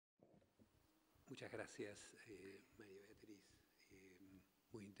Muchas gracias, María Beatriz.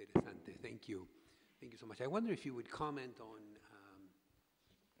 Muy interesante. Thank you. Thank you so much. I wonder if you would comment on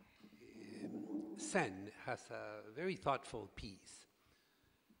Sen has a very thoughtful piece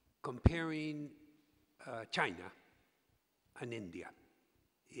comparing China and India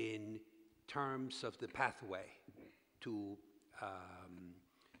in terms of the pathway to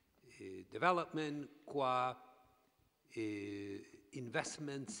development qua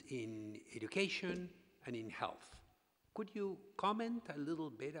investments in education and in health. Could you comment a little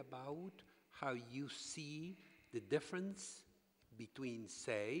bit about how you see the difference between,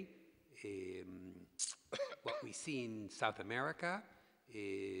 say, what we see in South America,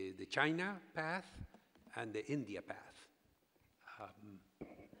 the China path, and the India path?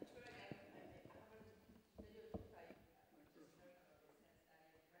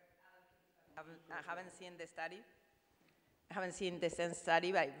 I haven't seen the study. I haven't seen the Sen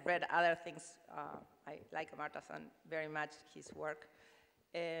study, but I've read other things. I like Amartya Sen very much, his work.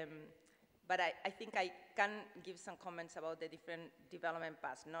 But I think I can give some comments about the different development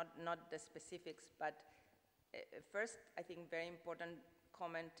paths, not the specifics, but first, I think very important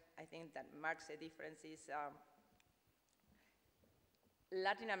comment, I think that marks a difference is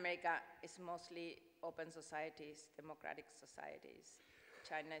Latin America is mostly open societies, democratic societies.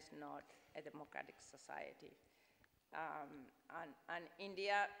 China is not a democratic society. And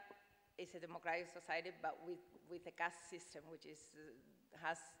India is a democratic society, but with a caste system, which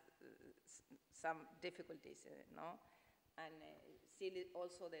has some difficulties, no? And still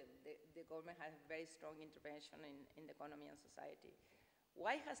also the government has very strong intervention in the economy and society.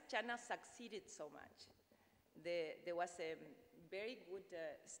 Why has China succeeded so much? There was a very good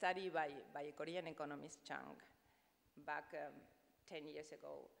study by a Korean economist, Chang, back 10 years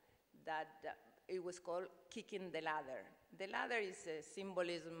ago, that it was called kicking the ladder. The ladder is a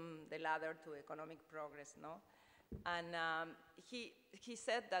symbolism, the ladder to economic progress, no? And he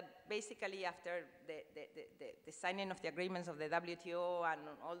said that basically after the signing of the agreements of the WTO and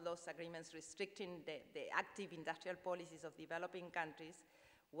all those agreements restricting the active industrial policies of developing countries,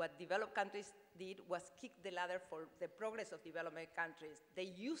 what developed countries did was kick the ladder for the progress of developing countries.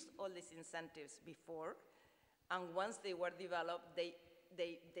 They used all these incentives before, and once they were developed, they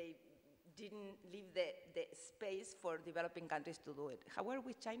didn't leave the space for developing countries to do it. However,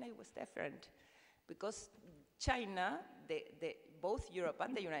 with China, it was different. Because China, both Europe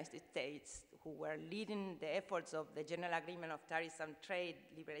and the United States, who were leading the efforts of the General Agreement of Tariffs and Trade,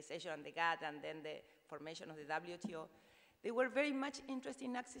 Liberalization and the GATT, and then the formation of the WTO, they were very much interested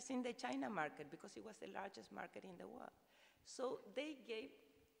in accessing the China market because it was the largest market in the world. So they gave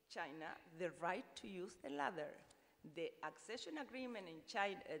China the right to use the ladder. The accession agreement in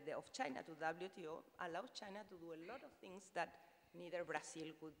China, of China to WTO allowed China to do a lot of things that neither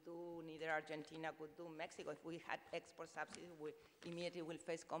Brazil could do, neither Argentina could do, Mexico. If we had export subsidies, we immediately will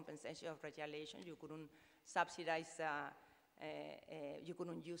face compensation of retaliation. You couldn't subsidize, you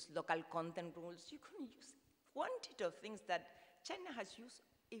couldn't use local content rules. You couldn't use quantity of things that China has used.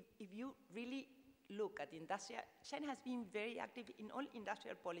 If you really look at industrial, China has been very active in all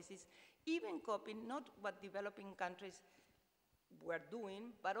industrial policies, even copying not what developing countries were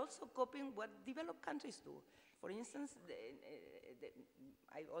doing, but also copying what developed countries do. For instance,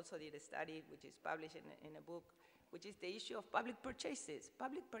 I also did a study, which is published in a book, which is the issue of public purchases.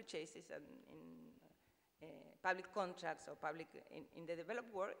 Public purchases and public contracts or public, in the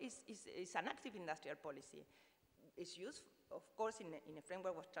developed world is an active industrial policy. It's used, of course, in a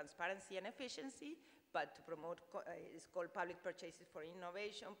framework of transparency and efficiency, but to promote, it's called public purchases for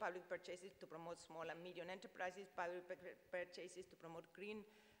innovation, public purchases to promote small and medium enterprises, public purchases to promote green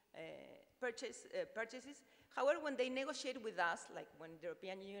purchases. However, when they negotiate with us, like when the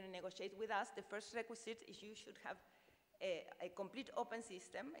European Union negotiates with us, the first requisite is you should have a complete open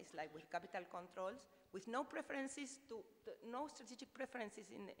system. It's like with capital controls, with no preferences no strategic preferences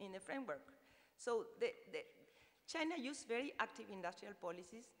in the framework. So China used very active industrial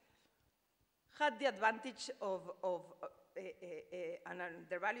policies, had the advantage of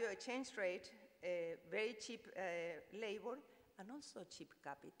the value exchange rate, very cheap labor, and also cheap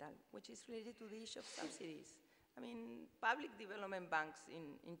capital, which is related to the issue of subsidies. I mean, public development banks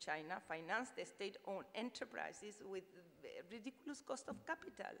in China finance the state-owned enterprises with ridiculous cost of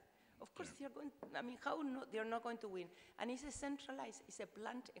capital. Of course, they are going, I mean, they're not going to win. And it's a centralized, it's a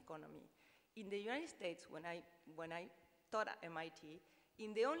planned economy. In the United States, when I taught at MIT,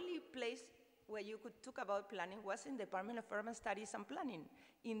 in the only place where you could talk about planning was in the Department of Urban Studies and Planning.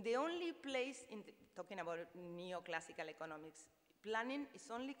 In the only place, talking about neoclassical economics, planning is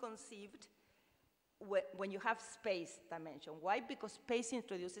only conceived when you have space dimension. Why? Because space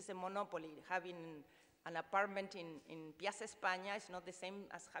introduces a monopoly. Having an apartment in Piazza España is not the same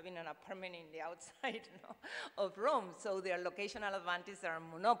as having an apartment in the outside of Rome. So there are locational advantages, there are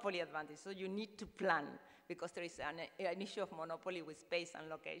monopoly advantages. So you need to plan because there is an issue of monopoly with space and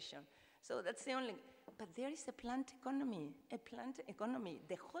location. So that's the only, but there is a planned economy,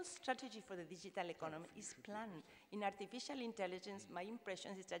 The whole strategy for the digital economy is planned. In artificial intelligence, my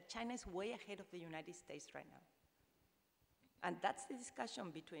impression is that China is way ahead of the United States right now. And that's the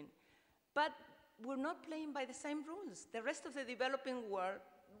discussion between. But we're not playing by the same rules. The rest of the developing world,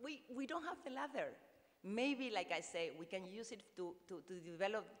 we don't have the ladder. Maybe, like I say, we can use it to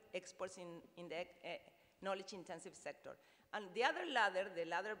develop exports in the knowledge-intensive sector. And the other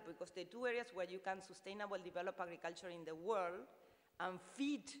ladder, because the two areas where you can sustainably develop agriculture in the world and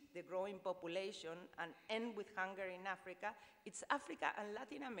feed the growing population and end with hunger in Africa, it's Africa and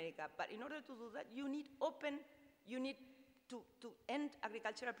Latin America. But in order to do that, you need to end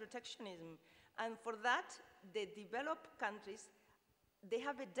agricultural protectionism. And for that, the developed countries, they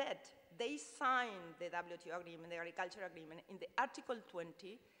have a debt. They signed the WTO agreement, the agriculture agreement. In the Article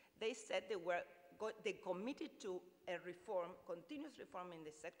 20, they said they committed to a reform, continuous reform in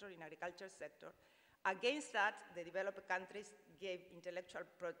the sector, in agriculture sector. Against that, the developed countries gave intellectual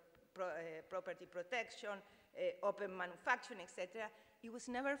property protection, open manufacturing, etc. It was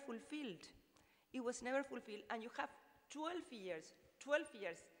never fulfilled. It was never fulfilled, and you have 12 years,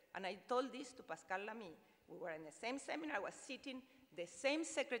 and I told this to Pascal Lamy. We were in the same seminar, I was sitting, the same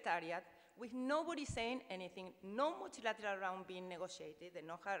secretariat, with nobody saying anything, no multilateral round being negotiated, the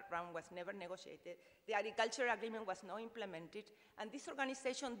NOHA round was never negotiated, the agriculture agreement was not implemented, and this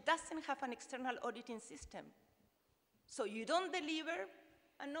organization doesn't have an external auditing system. So you don't deliver,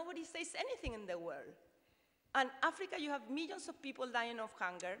 and nobody says anything in the world. And Africa, you have millions of people dying of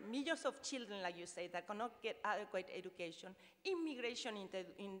hunger, millions of children, like you say, that cannot get adequate education, immigration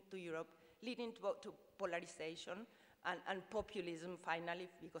into Europe, leading to polarization and populism, finally,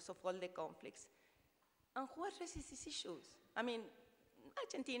 because of all the conflicts. And who addresses these issues? I mean,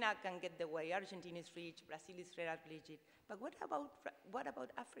 Argentina can get the way. Argentina is rich, Brazil is privileged. But what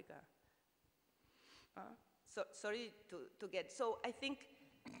about Africa? So I think,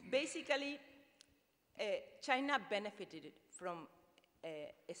 basically, China benefited from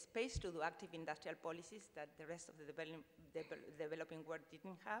a space to do active industrial policies that the rest of the developing world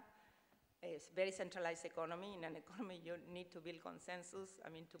didn't have. It's a very centralized economy. In an economy, you need to build consensus. I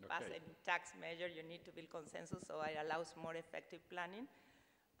mean, to pass a tax measure, you need to build consensus, so it allows more effective planning.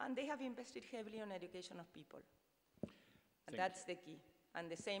 And they have invested heavily on education of people. And that's the key.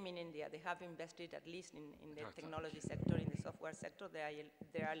 And the same in India. They have invested, at least in the technology sector, in the software sector, they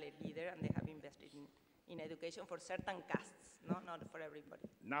are a leader, and they have invested in education for certain castes, not for everybody.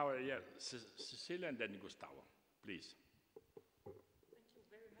 Now, Cecilia and then Gustavo, please.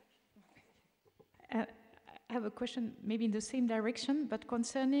 I have a question, maybe in the same direction, but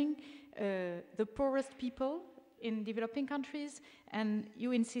concerning the poorest people in developing countries, and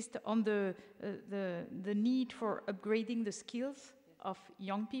you insist on the need for upgrading the skills of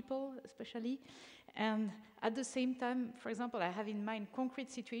young people, especially. And at the same time, for example, I have in mind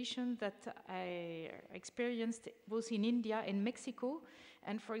concrete situation that I experienced both in India and Mexico.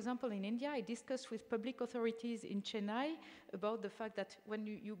 And for example, in India, I discussed with public authorities in Chennai about the fact that when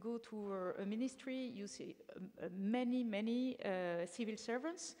you go to a ministry, you see many civil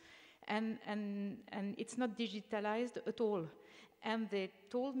servants, and it's not digitalized at all. And they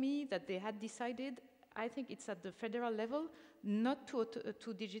told me that they had decided, I think it's at the federal level, not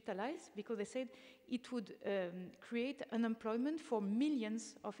to digitalize, because they said it would create unemployment for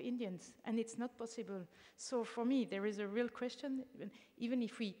millions of Indians, and it's not possible. So for me, there is a real question, even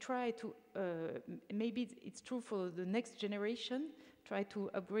if we try to, maybe it's true for the next generation, try to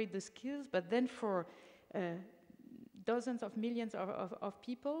upgrade the skills, but then for dozens of millions of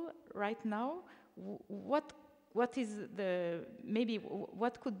people right now, what is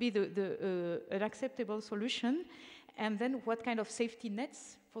what could be an acceptable solution? And then what kind of safety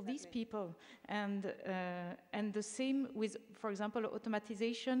nets for these people? And the same with, for example,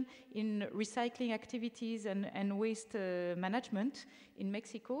 automatization in recycling activities and waste management in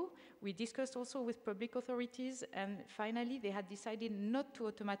Mexico. We discussed also with public authorities, and finally they had decided not to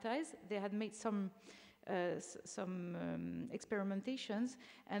automatize. They had made some experimentations,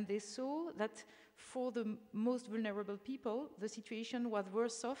 and they saw that for the most vulnerable people, the situation was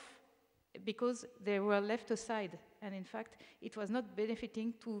worse off because they were left aside. And in fact, it was not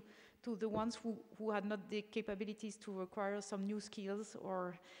benefiting to the ones who had not the capabilities to acquire some new skills.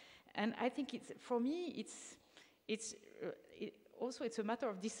 And I think for me, it's also a matter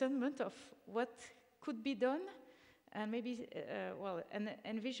of discernment of what could be done, and maybe,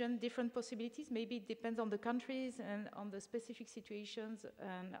 envision different possibilities. Maybe it depends on the countries and on the specific situations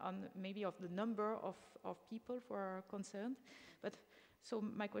and on maybe of the number of people who are concerned. But so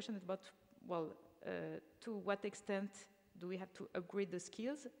my question is about, to what extent do we have to upgrade the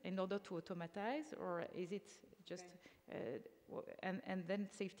skills in order to automatize, or is it just, and then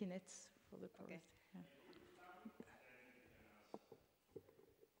safety nets for the poorest? Yeah.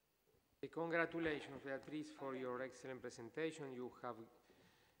 Congratulations, Beatriz, for your excellent presentation. You have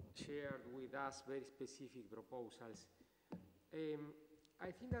shared with us very specific proposals.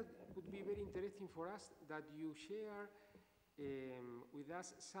 I think that would be very interesting for us that you share with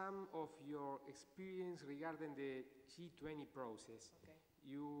us some of your experience regarding the G20 process. Okay.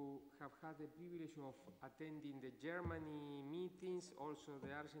 You have had the privilege of attending the Germany meetings, also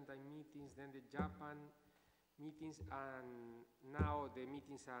the Argentine meetings, then the Japan meetings, and now the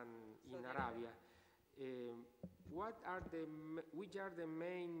meetings in Arabia. Which are the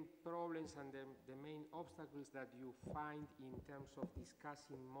main problems and the main obstacles that you find in terms of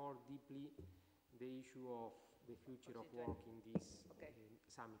discussing more deeply the issue of the future of work in these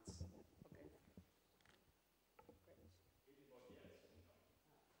summits? Okay.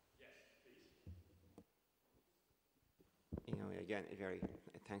 Again,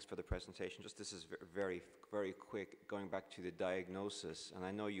 thanks for the presentation. Just this is very, very quick, going back to the diagnosis, and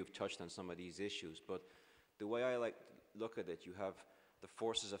I know you've touched on some of these issues, but the way I like to look at it, you have the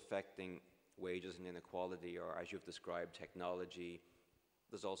forces affecting wages and inequality, or as you've described, technology.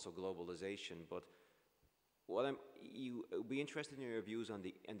 There's also globalization, but you would be interested in your views on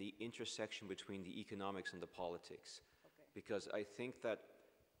the intersection between the economics and the politics, because I think that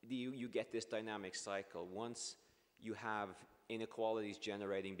you get this dynamic cycle. Once you have inequalities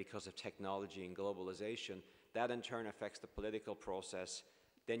generating because of technology and globalization, that in turn affects the political process.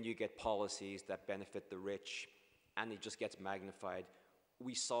 Then you get policies that benefit the rich, and it just gets magnified.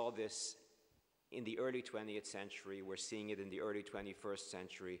 We saw this in the early 20th century, we're seeing it in the early 21st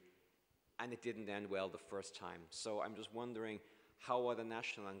century, and it didn't end well the first time. So I'm just wondering how at a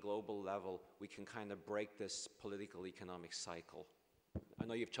national and global level we can kind of break this political economic cycle. I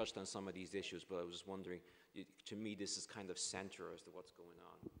know you've touched on some of these issues, but I was just wondering, to me this is kind of center as to what's going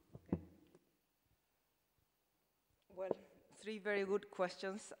on. Okay. Well, three very good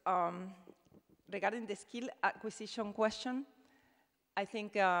questions. Regarding the skill acquisition question, I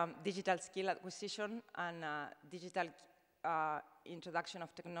think digital skill acquisition and digital introduction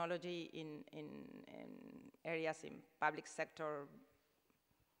of technology in areas in public sector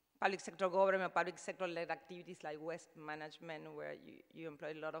government, public sector-led activities like waste management, where you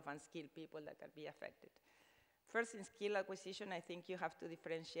employ a lot of unskilled people that can be affected. First, in skill acquisition, I think you have to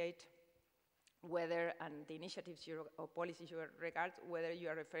differentiate whether, and the initiatives or policies you regard, whether you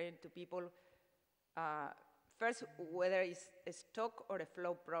are referring to people, first, whether it's a stock or a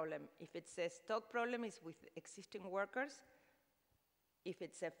flow problem. If it's a stock problem, it's with existing workers. If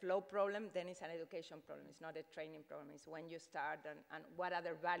it's a flow problem, then it's an education problem. It's not a training problem. It's when you start and what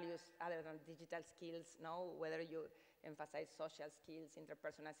other values other than digital skills, whether you emphasize social skills,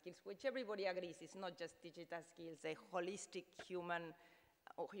 interpersonal skills, which everybody agrees is not just digital skills, a holistic human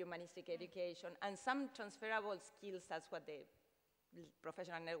or humanistic education, and some transferable skills. That's what the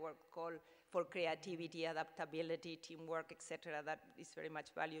professional network call for creativity, adaptability, teamwork, etc. That is very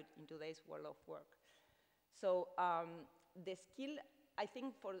much valued in today's world of work. So the skill, I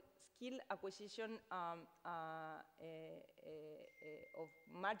think for skill acquisition of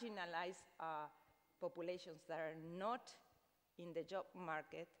marginalized populations that are not in the job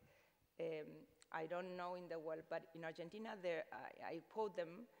market, I don't know in the world, but in Argentina, I quote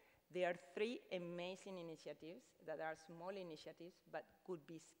them, there are 3 amazing initiatives that are small initiatives but could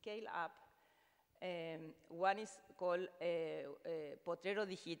be scaled up. One is called Potrero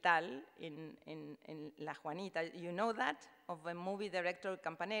Digital in La Juanita. You know that? Of a movie director,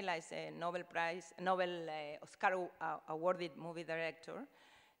 Campanella is a Nobel Oscar awarded movie director.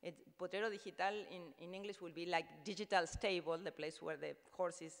 Potrero Digital in English will be like digital stable, the place where the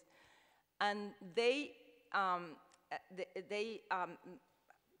horses, and they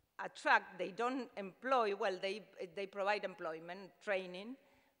attract, they don't employ, well, they provide employment, training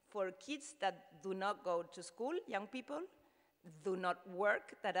for kids that do not go to school, young people, do not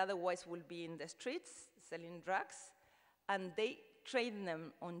work, that otherwise will be in the streets selling drugs, and they train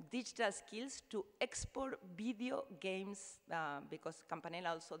them on digital skills to export video games, because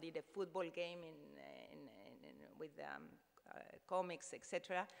Campanella also did a football game with comics,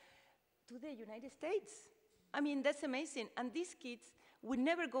 etc., to the United States. I mean, that's amazing. And these kids, will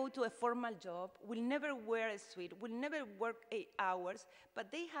never go to a formal job, will never wear a suit, will never work 8 hours,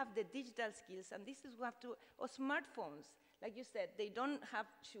 but they have the digital skills, and this is what or smartphones. Like you said, they don't have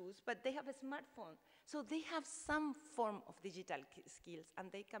shoes, but they have a smartphone. So they have some form of digital skills,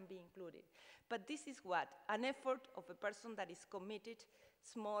 and they can be included. But this is what? An effort of a person that is committed,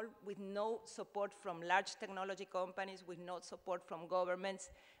 small, with no support from large technology companies, with no support from governments.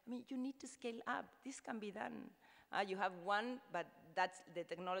 I mean, you need to scale up. This can be done. You have one, but the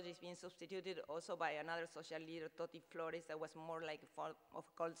technology is being substituted also by another social leader, Toti Flores, that was more like a form of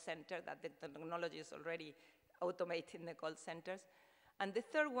call center, that the technology is already automating the call centers. And the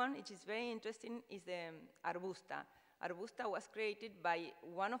third one, which is very interesting, is the Arbusta. Arbusta was created by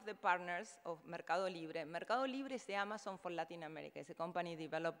one of the partners of Mercado Libre. Mercado Libre is the Amazon for Latin America. It's a company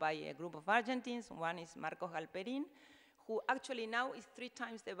developed by a group of Argentines. One is Marcos Galperin, who actually now is 3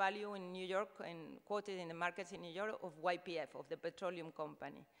 times the value in New York and quoted in the markets in New York of YPF, of the petroleum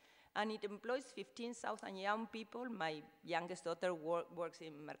company. And it employs 15,000 young people. My youngest daughter works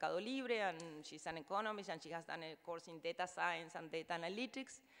in Mercado Libre, and she's an economist, and she has done a course in data science and data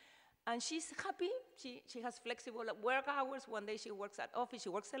analytics. And she's happy. She has flexible work hours. One day she works at office. She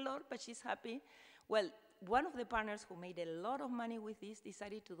works a lot, but she's happy. Well, one of the partners who made a lot of money with this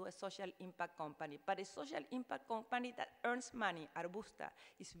decided to do a social impact company. But a social impact company that earns money, Arbusta,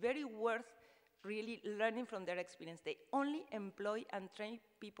 is very worth really learning from their experience. They only employ and train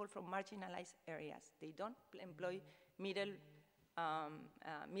people from marginalized areas. They don't employ middle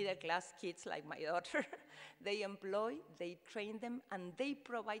class kids like my daughter. They employ, they train them, and they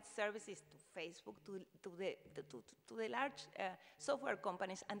provide services to Facebook, to the large software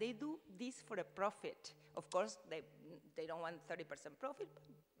companies, and they do this for a profit. Of course, they don't want 30% profit,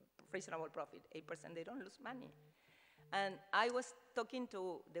 but reasonable profit, 8%, they don't lose money. And I was talking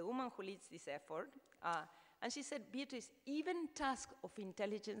to the woman who leads this effort, and she said, Beatrice, even tasks of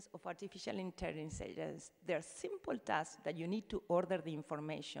intelligence, of artificial intelligence, they're simple tasks that you need to order the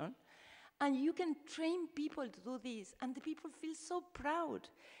information, and you can train people to do this, and the people feel so proud.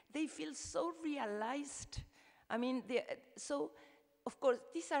 They feel so realized. I mean, so, of course,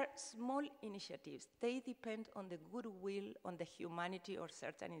 these are small initiatives. They depend on the goodwill, on the humanity of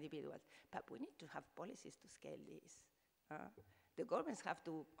certain individuals, but we need to have policies to scale this. The governments have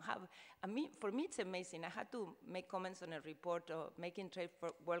to have, for me it's amazing. I had to make comments on a report of Making Trade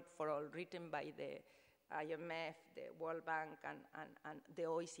Work for All, written by the IMF, the World Bank, and the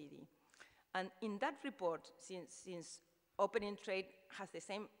OECD. And in that report, since opening trade has the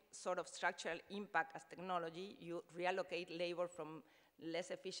same sort of structural impact as technology, you reallocate labor from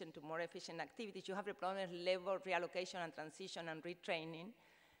less efficient to more efficient activities, you have the problem of labor reallocation and transition and retraining.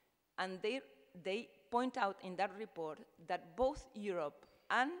 And they point out in that report that both Europe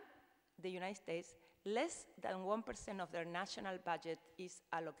and the United States, less than 1% of their national budget is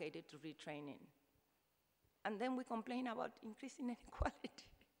allocated to retraining. And then we complain about increasing inequality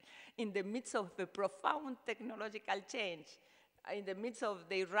in the midst of a profound technological change, in the midst of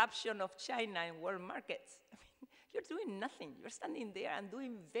the eruption of China in world markets. I mean, you're doing nothing. You're standing there and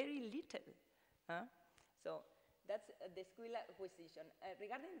doing very little. So that's the Escuela acquisition.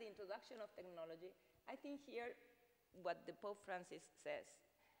 Regarding the introduction of technology, I think here what the Pope Francis says,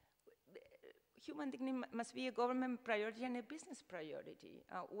 human dignity must be a government priority and a business priority.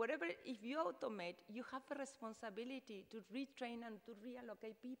 Whatever, if you automate, you have a responsibility to retrain and to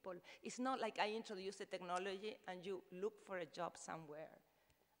reallocate people. It's not like I introduce the technology and you look for a job somewhere.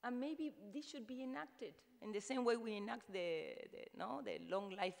 And maybe this should be enacted in the same way we enact the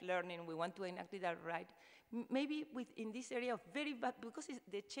long life learning. We want to enact it right. Maybe in this area of because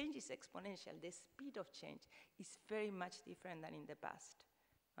the change is exponential. The speed of change is very much different than in the past.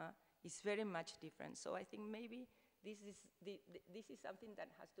 It's very much different. So I think maybe this is something that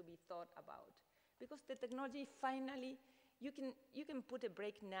has to be thought about. Because the technology finally, you can put a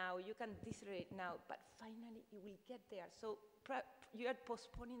brake now, you can decelerate now, but finally it will get there. So you are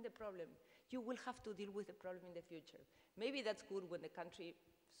postponing the problem. You will have to deal with the problem in the future. Maybe that's good when the country,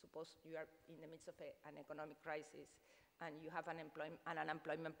 suppose you are in the midst of an economic crisis and you have an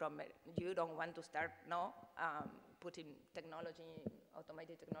unemployment problem. You don't want to start putting technology,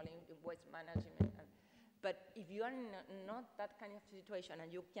 automated technology in waste management. But if you are in not that kind of situation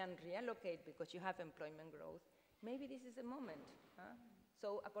and you can reallocate because you have employment growth, maybe this is a moment.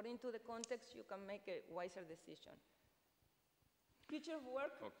 So according to the context, you can make a wiser decision. Future of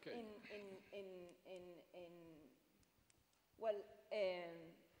work Okay.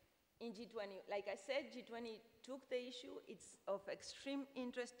 In G20, like I said, G20 took the issue. It's of extreme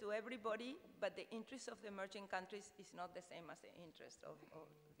interest to everybody, but the interest of the emerging countries is not the same as the interest of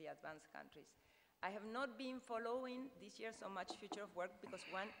the advanced countries. I have not been following this year so much future of work because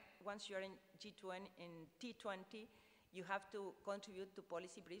once you're in G20, in T20, you have to contribute to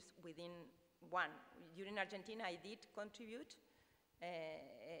policy briefs within one. During Argentina, I did contribute,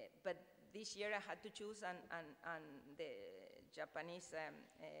 but this year I had to choose, and the Japanese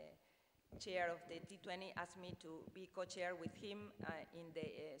chair of the T20 asked me to be co-chair with him in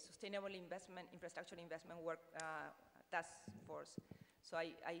the Sustainable Infrastructure Investment Work Task Force. So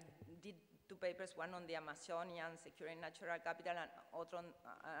I did 2 papers, one on the Amazonian, securing natural capital, and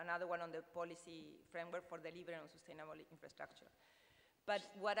another one on the policy framework for delivery on sustainable infrastructure. But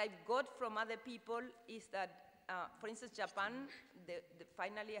what I've got from other people is that, for instance, Japan,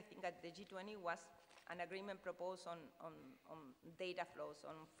 finally, I think at the G20 was an agreement proposed on data flows,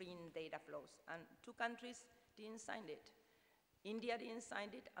 on freeing data flows. And 2 countries didn't sign it. India didn't sign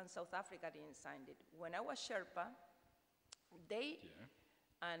it, and South Africa didn't sign it. When I was Sherpa, they,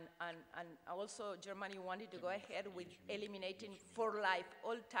 and also Germany wanted to go ahead with eliminating for life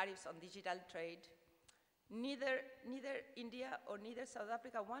all tariffs on digital trade. Neither India or neither South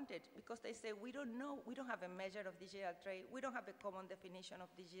Africa wanted, because they say, we don't know, we don't have a measure of digital trade, we don't have a common definition of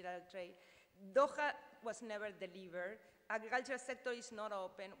digital trade. Doha was never delivered. Agricultural sector is not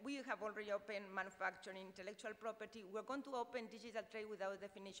open. We have already opened manufacturing, intellectual property. We're going to open digital trade without a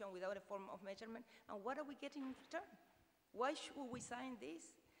definition, without a form of measurement. And what are we getting in return? Why should we sign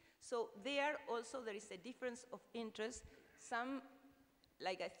this? So there also there is a difference of interest. Some,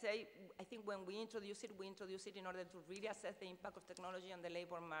 like I say, I think when we introduce it in order to really assess the impact of technology on the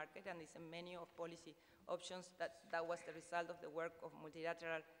labor market, and it's a menu of policy options that was the result of the work of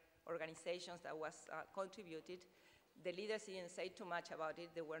multilateral organizations that was contributed. The leaders didn't say too much about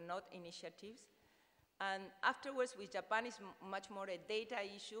it. There were not initiatives. And afterwards, with Japan, it's much more a data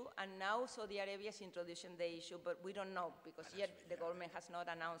issue, and now Saudi Arabia is introducing the issue, but we don't know, because yet the government has not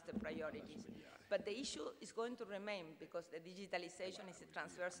announced the priorities. But the issue is going to remain, because the digitalization is a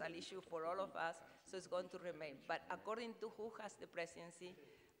transversal issue for all of us, so it's going to remain. But according to who has the presidency,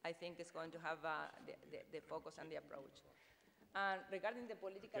 I think it's going to have the focus and the approach. And regarding the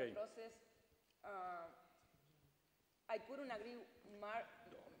political process, I couldn't agree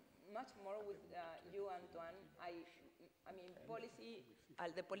much more with you, Antoine. I mean,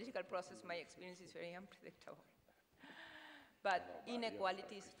 the political process, my experience is very unpredictable. But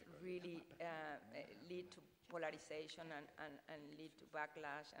inequalities really lead to polarization and lead to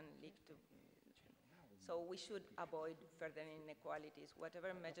backlash and lead to... So we should avoid further inequalities, whatever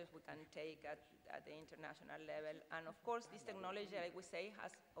measures we can take at the international level. And of course, this technology, like we say,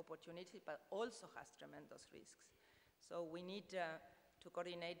 has opportunities, but also has tremendous risks. So we need to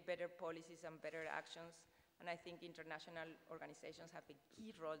coordinate better policies and better actions. And I think international organizations have a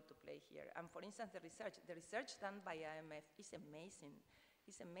key role to play here. And for instance, the research done by IMF is amazing.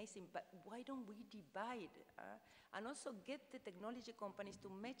 It's amazing, but why don't we divide and also get the technology companies to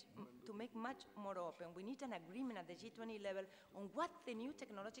make much more open? We need an agreement at the G20 level on what the new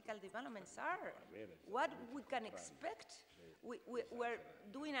technological developments are, what we can expect. We're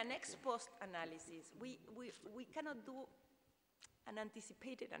doing an ex-post analysis. We cannot do an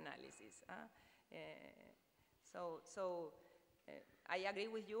anticipated analysis. I agree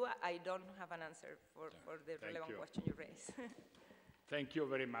with you. I don't have an answer for the relevant question you raised. Thank you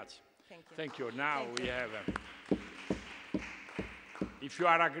very much. Thank you. Thank you. Now we have, if you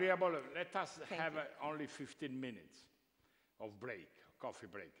are agreeable, let us have only 15 minutes of break, coffee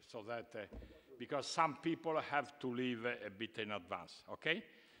break, so that, because some people have to leave a bit in advance, okay?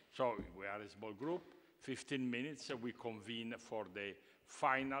 So we are a small group, 15 minutes, we convene for the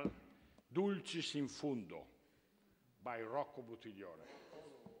final Dulcis in Fundo by Rocco Buttiglione.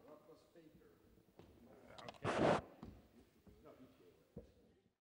 Okay.